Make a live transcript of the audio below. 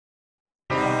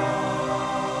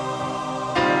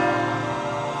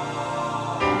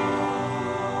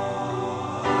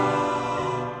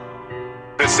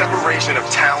separation of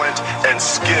talent and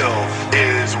skill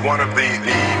is one of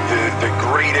the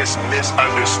greatest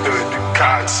misunderstood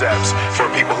concepts for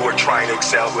people who are trying to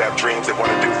excel, who have dreams that want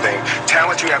to do things.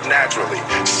 Talent you have naturally.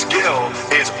 Skill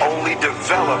is only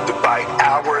developed by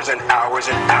hours and hours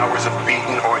and hours of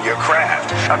beating on your craft.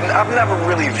 I've never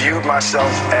really viewed myself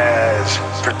as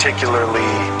particularly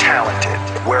talented.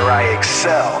 Where I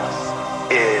excel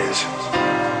is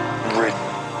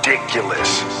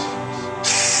ridiculous,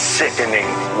 sickening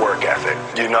work ethic.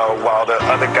 You know, while the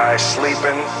other guy's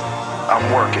sleeping, I'm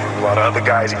working. While the other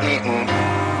guy's eating,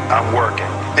 I'm working.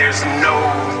 There's no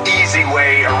easy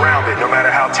way around it. No matter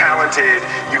how talented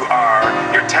you are,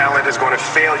 your talent is going to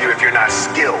fail you if you're not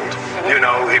skilled. You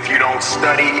know, if you don't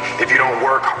study, if you don't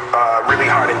work really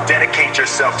hard and dedicate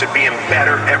yourself to being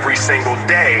better every single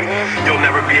day, you'll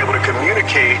never be able to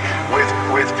communicate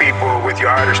with people, with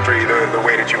your artistry, the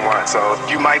way that you want. So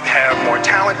you might have more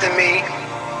talent than me,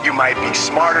 you might be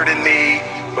smarter than me,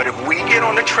 but if we get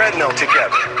on the treadmill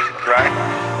together, right,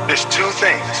 there's two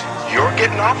things. You're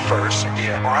getting off first,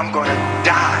 or I'm gonna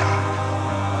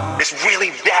die. It's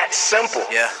really that simple.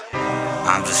 Yeah.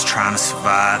 I'm just trying to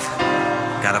survive.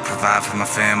 Gotta provide for my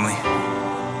family.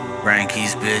 Rank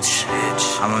keys, bitch.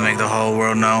 I'ma make the whole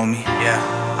world know me. Yeah.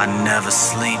 I never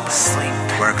sleep.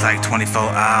 Work like 24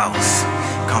 hours.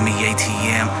 Call me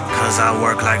ATM, cause I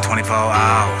work like 24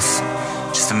 hours.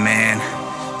 Just a man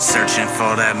searching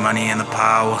for that money and the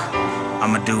power.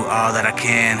 I'ma do all that I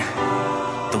can.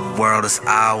 The world is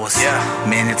ours.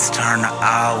 Minutes turn to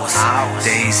hours.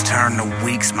 Days turn to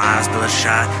weeks. My eyes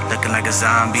bloodshot, looking like a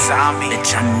zombie.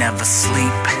 Bitch, I never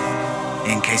sleep.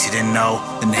 In case you didn't know,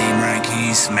 the name Rank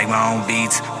Keys. Make my own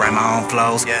beats, write my own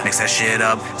flows. Mix that shit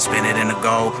up, spin it in the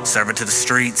gold, serve it to the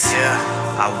streets.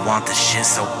 I want this shit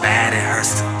so bad it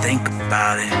hurts to think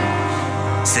about it.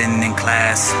 Sitting in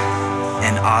class,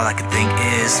 and all I can think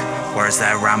is words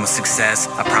that rhyme with success.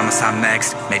 I promise I'm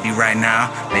next. Maybe right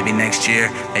now, maybe next year,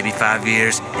 maybe 5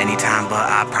 years, anytime, but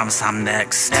I promise I'm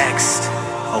next.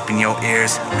 Open your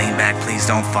ears, lean back, please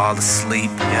don't fall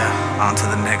asleep. On to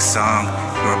the next song.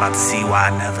 You're about to see why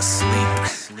I never sleep.